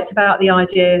I liked about the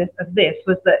idea of this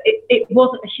was that it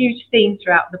wasn't a huge theme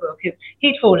throughout the book.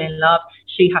 He'd fall in love,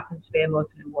 she happened to be a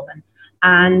Muslim woman.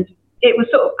 And it was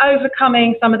sort of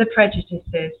overcoming some of the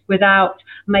prejudices without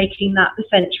making that the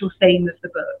central theme of the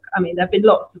book. I mean, there have been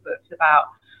lots of books about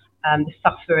the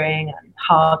suffering and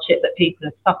hardship that people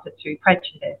have suffered through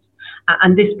prejudice.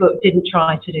 And this book didn't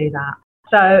try to do that.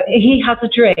 So he has a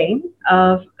dream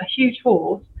of a huge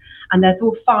horse, and there's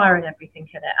all fire and everything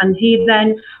in it. And he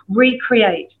then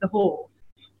recreates the horse.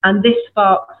 And this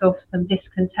sparks off some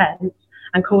discontent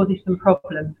and causes some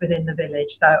problems within the village.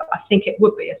 So I think it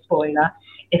would be a spoiler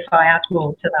if I add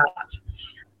more to that.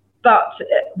 But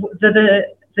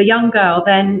the young girl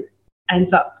then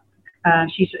ends up,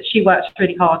 she works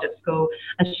really hard at school,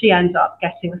 and she ends up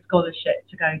getting a scholarship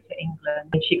to go to England.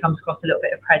 And she comes across a little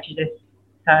bit of prejudice.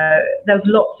 So there's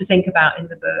lots to think about in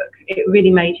the book. It really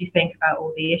made you think about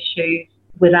all the issues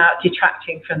without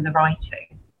detracting from the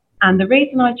writing. And the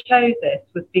reason I chose this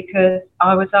was because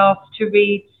I was asked to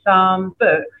read some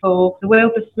books for the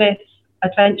Wilbur Smith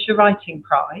Adventure Writing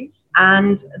Prize.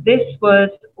 And this was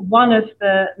one of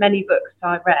the many books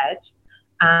I read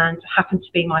and happened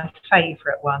to be my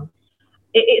favourite one.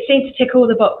 It seemed to tick all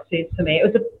the boxes for me.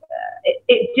 It was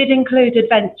it did include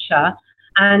adventure,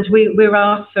 and we were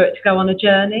asked for it to go on a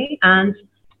journey, and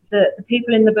the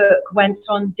people in the book went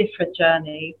on different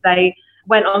journeys. They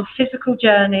went on physical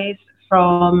journeys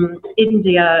from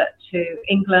India to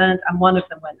England, and one of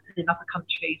them went in other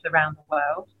countries around the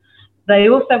world. They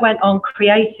also went on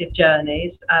creative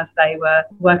journeys as they were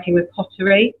working with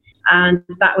pottery, and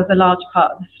that was a large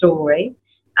part of the story.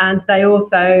 And they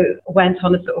also went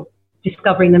on a sort of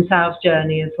discovering themselves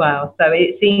journey as well. So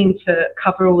it seemed to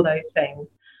cover all those things.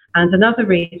 And another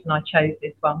reason I chose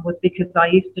this one was because I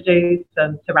used to do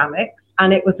some ceramics,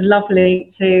 and it was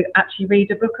lovely to actually read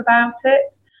a book about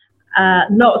it.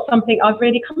 Not something I've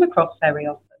really come across very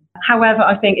often. However,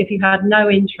 I think if you had no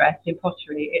interest in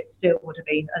pottery, it still would have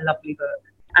been a lovely book.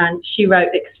 And she wrote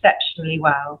exceptionally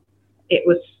well. It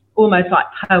was almost like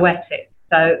poetic.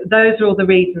 So those are all the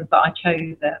reasons that I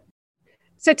chose it.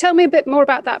 So tell me a bit more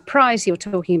about that prize you're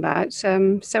talking about.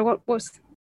 So what was...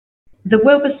 The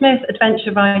Wilbur Smith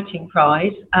Adventure Writing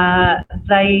Prize.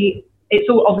 It's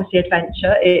all obviously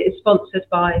adventure. It is sponsored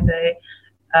by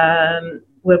the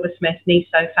Wilbur Smith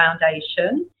NISO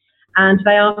Foundation, and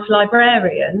they ask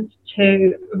librarians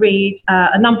to read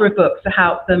a number of books to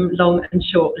help them long and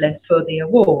short list for the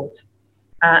award.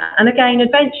 And again,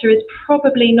 adventure is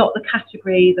probably not the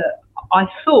category that I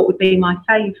thought would be my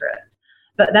favourite.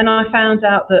 But then I found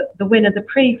out that the winner the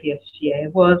previous year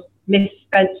was Miss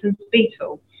Benson's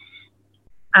Beetle.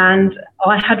 And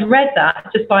I had read that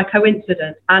just by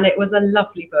coincidence, and it was a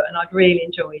lovely book, and I'd really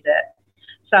enjoyed it.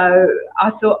 So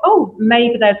I thought, oh,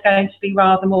 maybe there's going to be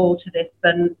rather more to this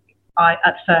than I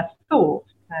at first thought.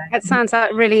 That sounds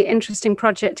like a really interesting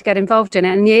project to get involved in.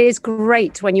 And it is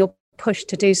great when you're pushed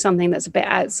to do something that's a bit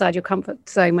outside your comfort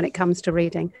zone when it comes to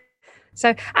reading.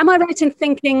 So am I right in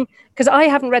thinking, because I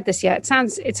haven't read this yet,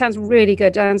 it sounds really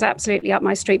good, sounds absolutely up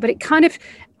my street, but it kind of,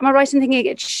 am I right in thinking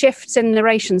it shifts in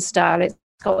narration style? It's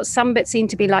got some bits seem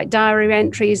to be like diary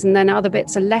entries, and then other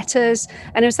bits are letters.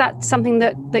 And is that something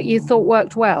that you thought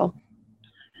worked well?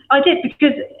 I did,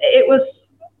 because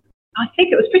I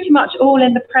think it was pretty much all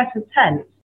in the present tense,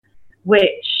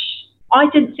 which I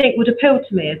didn't think would appeal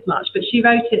to me as much, but she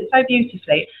wrote it so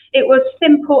beautifully. It was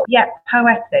simple yet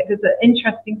poetic. It was an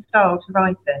interesting style to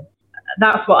write in.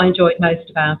 That's what I enjoyed most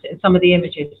about it, and some of the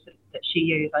images that she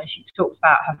used. And she talks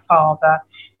about her father,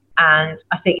 and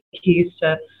I think he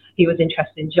was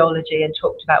interested in geology and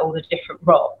talked about all the different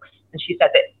rocks. And she said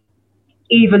that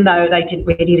even though they didn't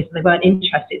really listen, they weren't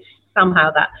interested,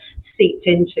 somehow that seeped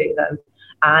into them,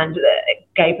 and it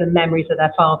gave them memories of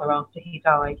their father after he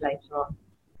died later on.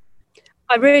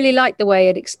 I really like the way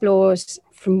it explores,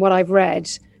 from what I've read,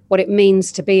 what it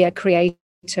means to be a creator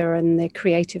and the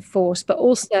creative force, but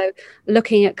also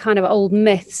looking at kind of old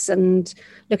myths and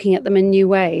looking at them in new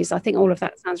ways. I think all of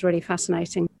that sounds really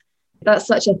fascinating. That's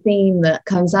such a theme that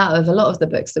comes out of a lot of the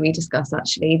books that we discuss,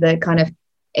 actually, the kind of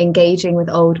engaging with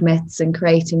old myths and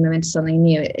creating them into something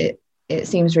new. It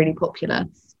seems really popular.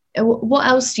 What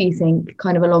else do you think,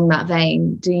 kind of along that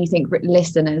vein, do you think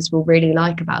listeners will really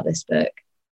like about this book?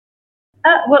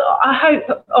 Well, I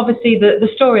hope, obviously, the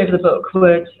story of the book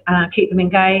would keep them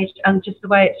engaged, and just the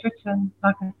way it's written,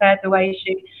 like I said, the way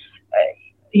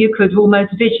you could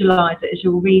almost visualise it as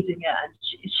you're reading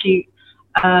it.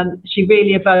 And she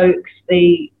really evokes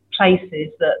the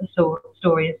places that the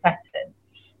story is set in.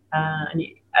 And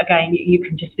you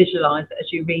can just visualise it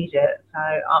as you read it. So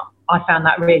I found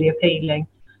that really appealing.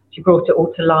 She brought it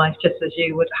all to life, just as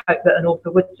you would hope that an author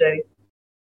would do.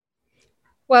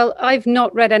 Well, I've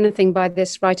not read anything by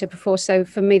this writer before, so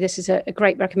for me this is a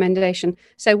great recommendation.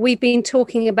 So we've been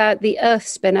talking about The Earth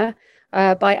Spinner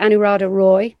by Anuradha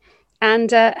Roy. And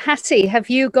Hattie, have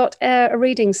you got a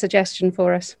reading suggestion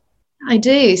for us? I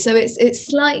do. So it's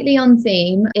slightly on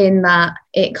theme in that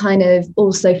it kind of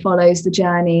also follows the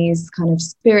journeys kind of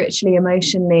spiritually,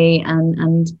 emotionally,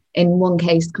 and in one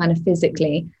case kind of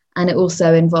physically. And it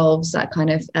also involves that kind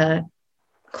of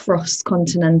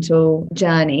cross-continental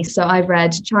journey. So I've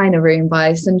read China Room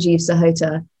by Sanjeev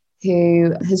Sahota,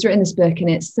 who has written this book, and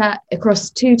it's set across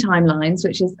 2 timelines,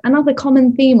 which is another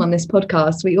common theme on this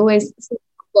podcast. We always see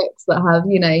books that have,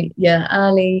 your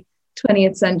early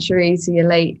 20th century to your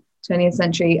late 20th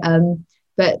century,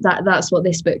 but that's what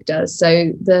this book does.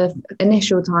 So the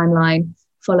initial timeline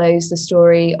follows the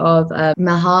story of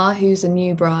Mahar, who's a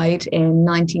new bride in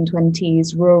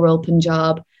 1920s rural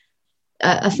Punjab.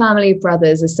 A family of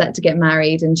brothers is set to get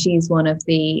married, and she's one of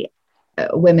the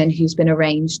women who's been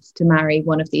arranged to marry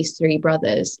one of these 3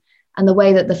 brothers. And the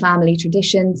way that the family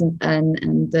traditions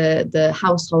and the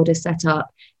household is set up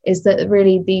is that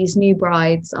really these new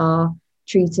brides are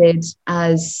treated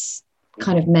as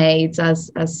kind of maids,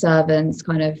 as servants,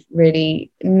 kind of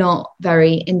really not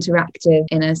very interactive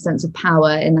in a sense of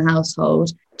power in the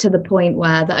household, to the point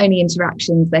where the only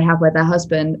interactions they have with their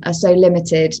husband are so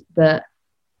limited that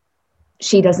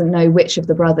she doesn't know which of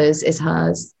the brothers is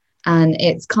hers. And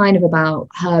it's kind of about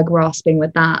her grasping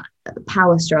with that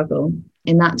power struggle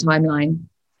in that timeline.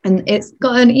 And it's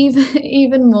got an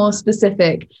even more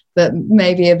specific, but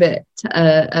maybe a bit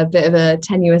of a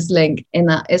tenuous link, in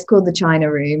that it's called The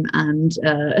China Room, and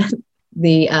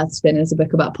The Earth Spinner is a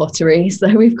book about pottery. So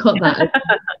we've got that.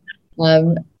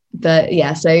 But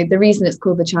yeah, so the reason it's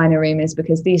called The China Room is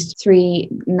because these three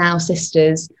now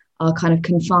sisters are kind of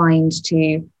confined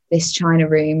to this china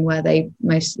room where they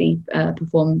mostly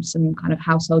perform some kind of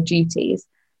household duties.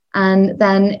 And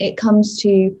then it comes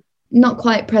to not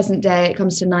quite present day, it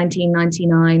comes to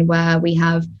 1999, where we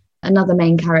have another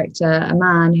main character, a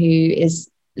man who is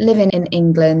living in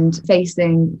England,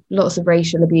 facing lots of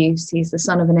racial abuse. He's the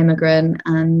son of an immigrant,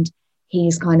 and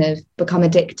he's kind of become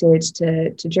addicted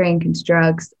to drink and to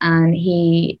drugs. And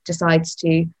he decides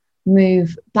to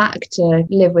move back to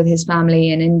live with his family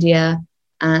in India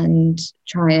and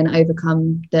try and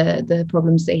overcome the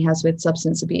problems that he has with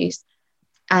substance abuse.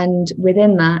 And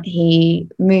within that, he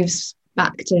moves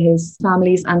back to his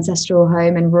family's ancestral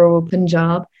home in rural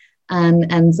Punjab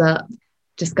and ends up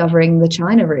discovering the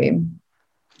China Room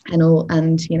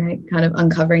and you know, kind of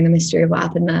uncovering the mystery of what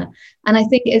happened there. And I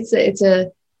think it's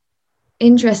a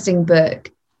interesting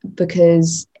book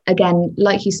because, again,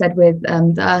 like you said with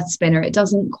The Earth Spinner, it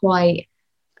doesn't quite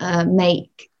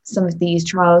make some of these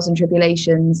trials and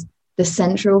tribulations the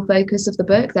central focus of the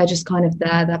book. They're just kind of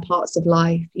there, they're parts of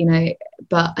life, you know.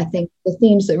 But I think the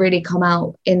themes that really come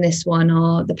out in this one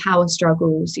are the power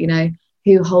struggles, you know,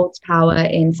 who holds power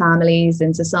in families,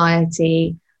 in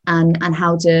society, and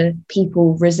how do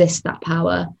people resist that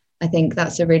power. I think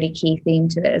that's a really key theme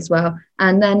to it as well.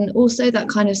 And then also that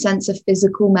kind of sense of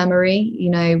physical memory, you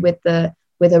know, with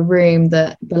a room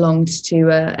that belonged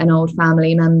to an old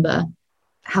family member,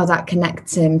 how that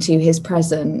connects him to his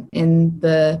present in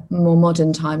the more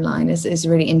modern timeline is a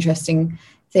really interesting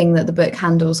thing that the book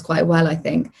handles quite well, I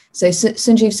think. So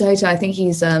Sanjeev Sahota, I think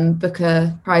he's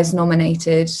Booker Prize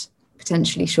nominated,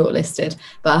 potentially shortlisted,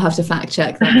 but I'll have to fact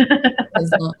check that.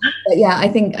 But yeah, I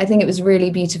think it was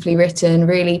really beautifully written,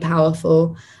 really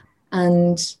powerful,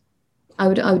 and I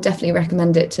would definitely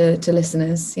recommend it to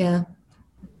listeners. Yeah.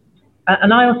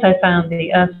 And I also found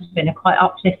The Earth Spinner quite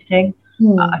uplifting.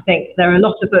 I think there are a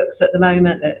lot of books at the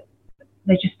moment that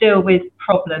they just deal with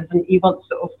problems, and you want to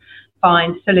sort of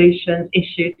find solutions,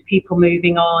 issues, people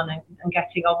moving on and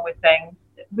getting on with things,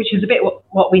 which is a bit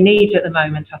what we need at the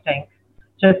moment, I think.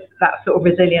 Just that sort of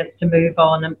resilience to move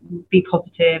on and be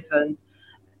positive and,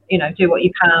 you know, do what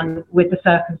you can with the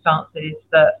circumstances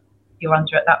that you're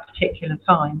under at that particular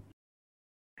time.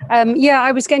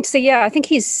 I was going to say, I think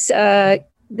he's...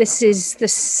 this is the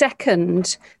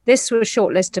second. This was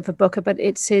shortlisted for Booker, but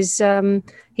it's his.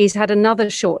 He's had another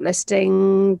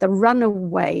shortlisting. The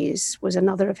Runaways was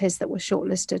another of his that was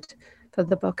shortlisted for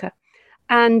the Booker,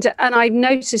 and I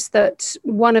noticed that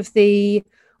one of the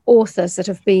authors that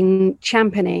have been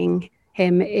championing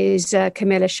him is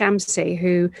Camilla Shamsi,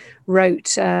 who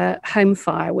wrote Home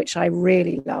Fire, which I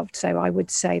really loved. So I would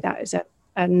say that is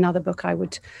another book I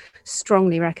would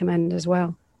strongly recommend as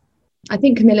well. I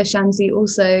think Camilla Shamsi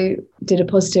also did a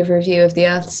positive review of The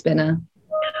Earth Spinner.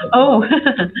 Oh,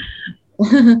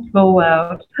 small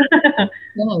world.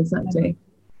 Yeah, exactly.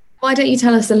 Why don't you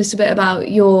tell us a little bit about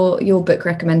your book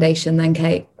recommendation then,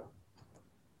 Kate?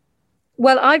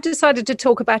 Well, I've decided to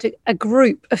talk about a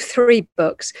group of 3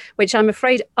 books, which I'm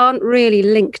afraid aren't really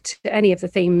linked to any of the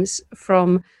themes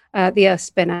from The Earth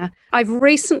Spinner. I've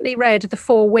recently read The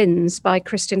Four Winds by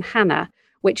Kristin Hannah,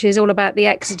 which is all about the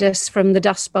exodus from the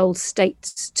Dust Bowl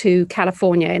states to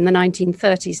California in the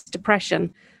 1930s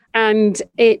Depression. And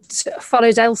it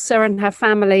follows Elsa and her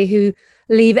family, who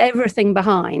leave everything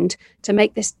behind to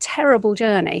make this terrible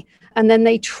journey. And then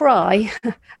they try,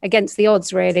 against the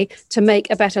odds really, to make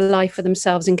a better life for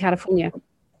themselves in California.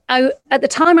 At the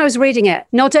time I was reading it,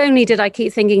 not only did I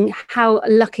keep thinking how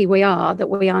lucky we are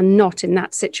that we are not in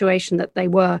that situation that they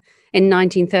were in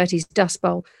 1930s Dust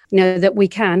Bowl, you know, that we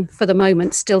can, for the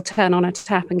moment, still turn on a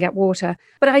tap and get water.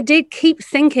 But I did keep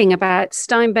thinking about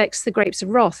Steinbeck's The Grapes of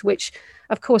Wrath, which,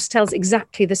 of course, tells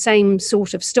exactly the same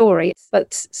sort of story. But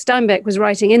Steinbeck was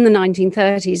writing in the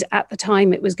 1930s at the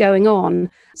time it was going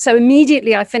on. So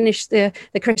immediately I finished the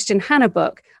Kristin Hannah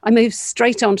book, I moved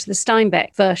straight on to the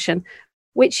Steinbeck version,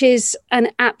 which is an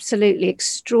absolutely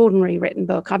extraordinary written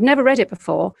book. I've never read it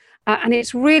before. And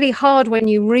it's really hard when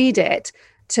you read it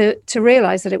to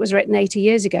realise that it was written 80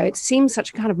 years ago. It seems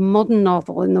such a kind of modern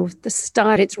novel in the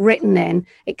style it's written in.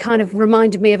 It kind of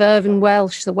reminded me of Irvine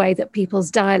Welsh, the way that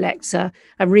people's dialects are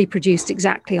reproduced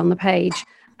exactly on the page.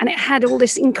 And it had all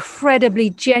this incredibly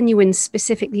genuine,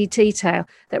 specific detail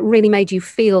that really made you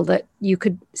feel that you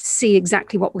could see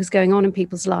exactly what was going on in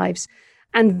people's lives.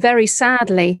 And very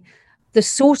sadly, the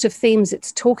sort of themes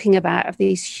it's talking about of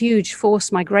these huge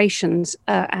forced migrations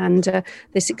and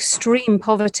this extreme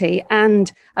poverty,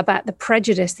 and about the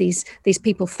prejudice these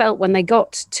people felt when they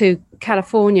got to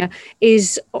California,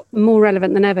 is more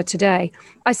relevant than ever today.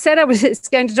 I said I was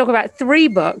going to talk about 3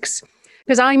 books,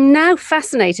 because I'm now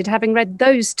fascinated, having read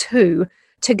those 2,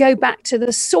 to go back to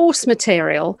the source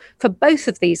material for both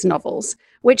of these novels,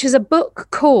 which is a book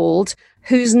called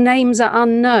Whose Names Are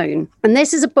Unknown. And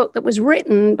this is a book that was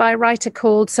written by a writer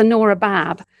called Sonora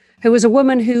Babb, who was a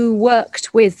woman who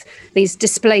worked with these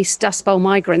displaced Dust Bowl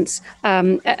migrants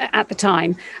at the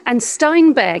time. And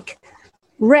Steinbeck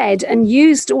read and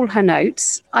used all her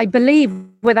notes, I believe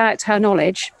without her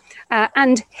knowledge,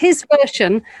 and his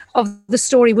version of the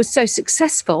story was so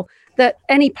successful that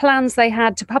any plans they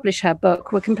had to publish her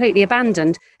book were completely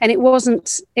abandoned. And it was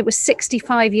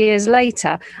 65 years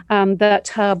later that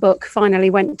her book finally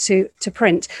went to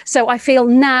print. So I feel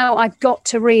now I've got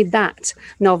to read that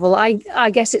novel. I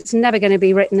guess it's never going to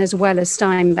be written as well as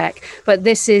Steinbeck, but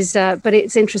but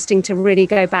it's interesting to really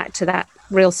go back to that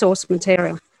real source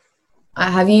material.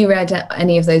 Have you read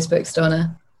any of those books,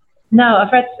 Donna? No,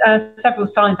 I've read several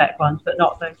Steinbeck ones, but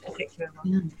not those particular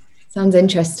ones. Yeah. Sounds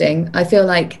interesting. I feel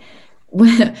like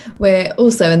we're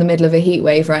also in the middle of a heat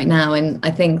wave right now, and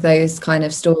I think those kind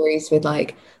of stories with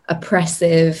like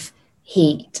oppressive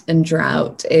heat and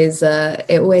drought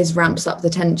it always ramps up the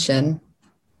tension.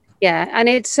 Yeah, and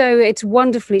it's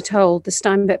wonderfully told, the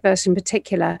Steinbeck version in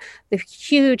particular, the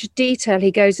huge detail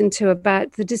he goes into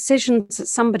about the decisions that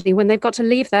somebody, when they've got to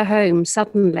leave their home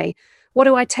suddenly, what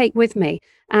do I take with me?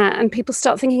 And people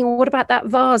start thinking, well, what about that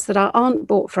vase that our aunt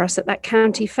bought for us at that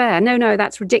county fair? No,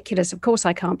 that's ridiculous. Of course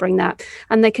I can't bring that.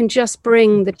 And the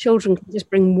children can just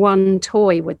bring one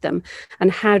toy with them.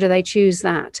 And how do they choose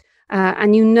that?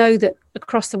 And you know that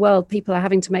across the world, people are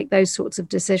having to make those sorts of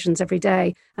decisions every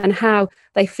day, and how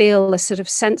they feel a sort of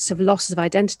sense of loss of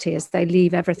identity as they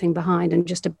leave everything behind and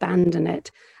just abandon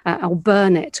it or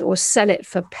burn it or sell it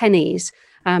for pennies.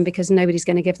 Because nobody's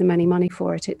going to give them any money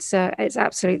for it. It's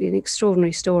absolutely an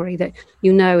extraordinary story that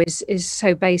is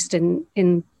so based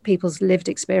in people's lived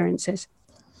experiences.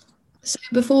 So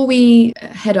before we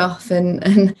head off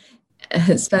and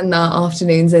spend our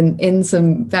afternoons in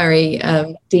some very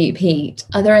deep heat,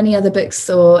 are there any other books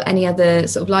or any other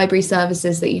sort of library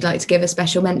services that you'd like to give a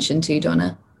special mention to,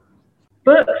 Donna?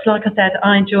 Books, like I said,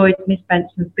 I enjoyed Miss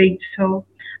Benson's Beetle.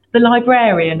 The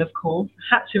Librarian, of course,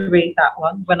 had to read that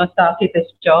one when I started this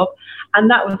job. And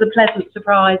that was a pleasant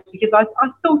surprise, because I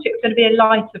thought it was going to be a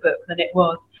lighter book than it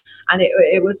was. And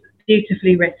it was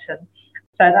beautifully written.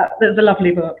 So that was a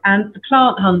lovely book. And The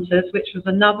Plant Hunters, which was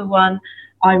another one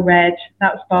I read.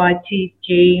 That was by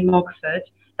T.G. Mogford.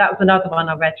 That was another one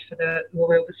I read for the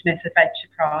Royal Smith Adventure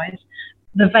Prize.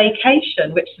 The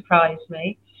Vacation, which surprised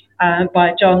me,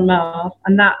 by John Mars.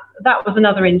 And that was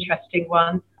another interesting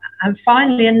one. And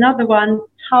finally, another one,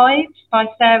 Tide by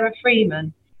Sarah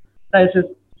Freeman. Those are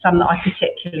some that I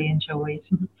particularly enjoyed.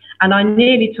 And I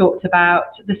nearly talked about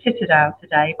The Citadel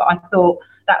today, but I thought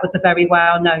that was a very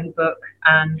well-known book,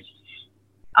 and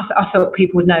I thought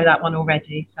people would know that one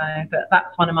already. But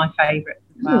that's one of my favourites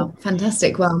as well. Oh,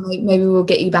 fantastic. Well, maybe we'll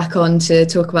get you back on to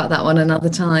talk about that one another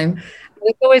time.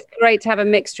 It's always great to have a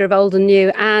mixture of old and new,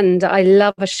 and I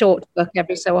love a short book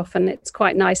every so often. It's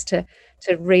quite nice to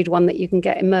read one that you can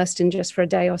get immersed in just for a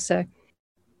day or so.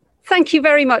 Thank you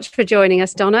very much for joining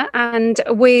us, Donna, and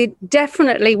we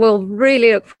definitely will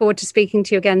really look forward to speaking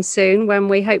to you again soon, when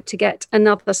we hope to get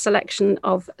another selection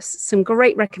of some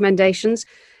great recommendations.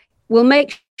 We'll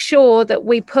make sure that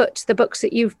we put the books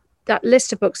that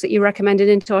list of books that you recommended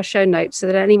into our show notes, so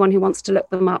that anyone who wants to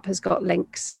look them up has got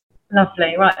links.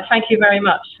 Lovely. Right. Thank you very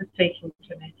much for speaking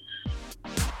to me.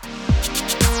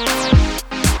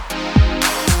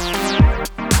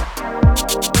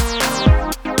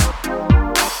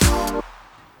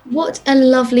 What a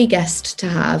lovely guest to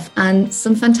have, and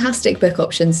some fantastic book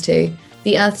options too.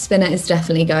 The Earth Spinner is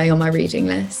definitely going on my reading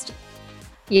list.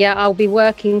 Yeah, I'll be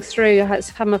working through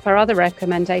some of her other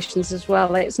recommendations as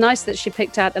well. It's nice that she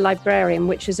picked out The Librarian,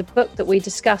 which is a book that we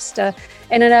discussed in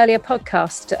an earlier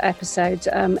podcast episode.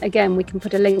 Again, we can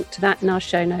put a link to that in our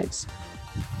show notes.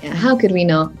 Yeah, how could we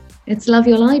not? It's Love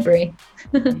Your Library.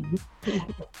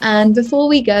 And before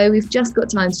we go, we've just got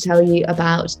time to tell you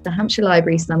about the Hampshire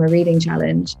Library Summer Reading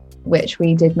Challenge. which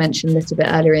we did mention a little bit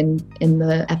earlier in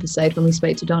the episode when we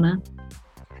spoke to Donna.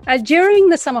 During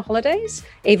the summer holidays,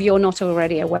 if you're not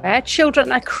already aware,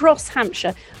 children across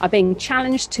Hampshire are being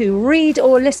challenged to read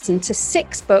or listen to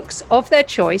 6 books of their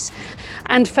choice.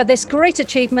 And for this great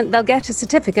achievement, they'll get a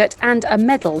certificate and a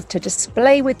medal to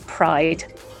display with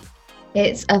pride.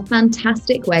 It's a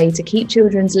fantastic way to keep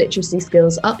children's literacy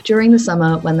skills up during the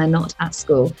summer when they're not at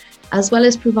school, as well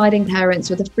as providing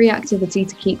parents with a free activity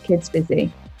to keep kids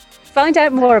busy. Find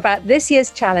out more about this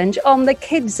year's challenge on the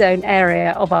Kids Zone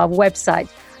area of our website.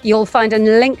 You'll find a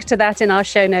link to that in our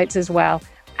show notes as well.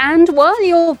 And while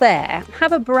you're there,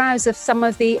 have a browse of some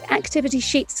of the activity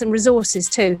sheets and resources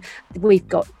too. We've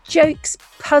got jokes,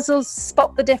 puzzles,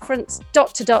 spot the difference,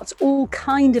 dot to dots, all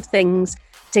kind of things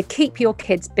to keep your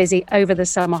kids busy over the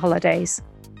summer holidays.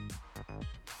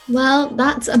 Well,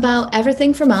 that's about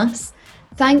everything from us.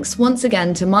 Thanks once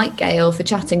again to Mike Gale for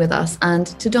chatting with us and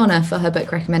to Donna for her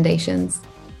book recommendations.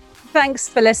 Thanks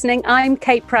for listening. I'm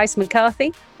Kate Price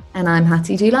McCarthy. And I'm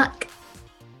Hattie Dulac.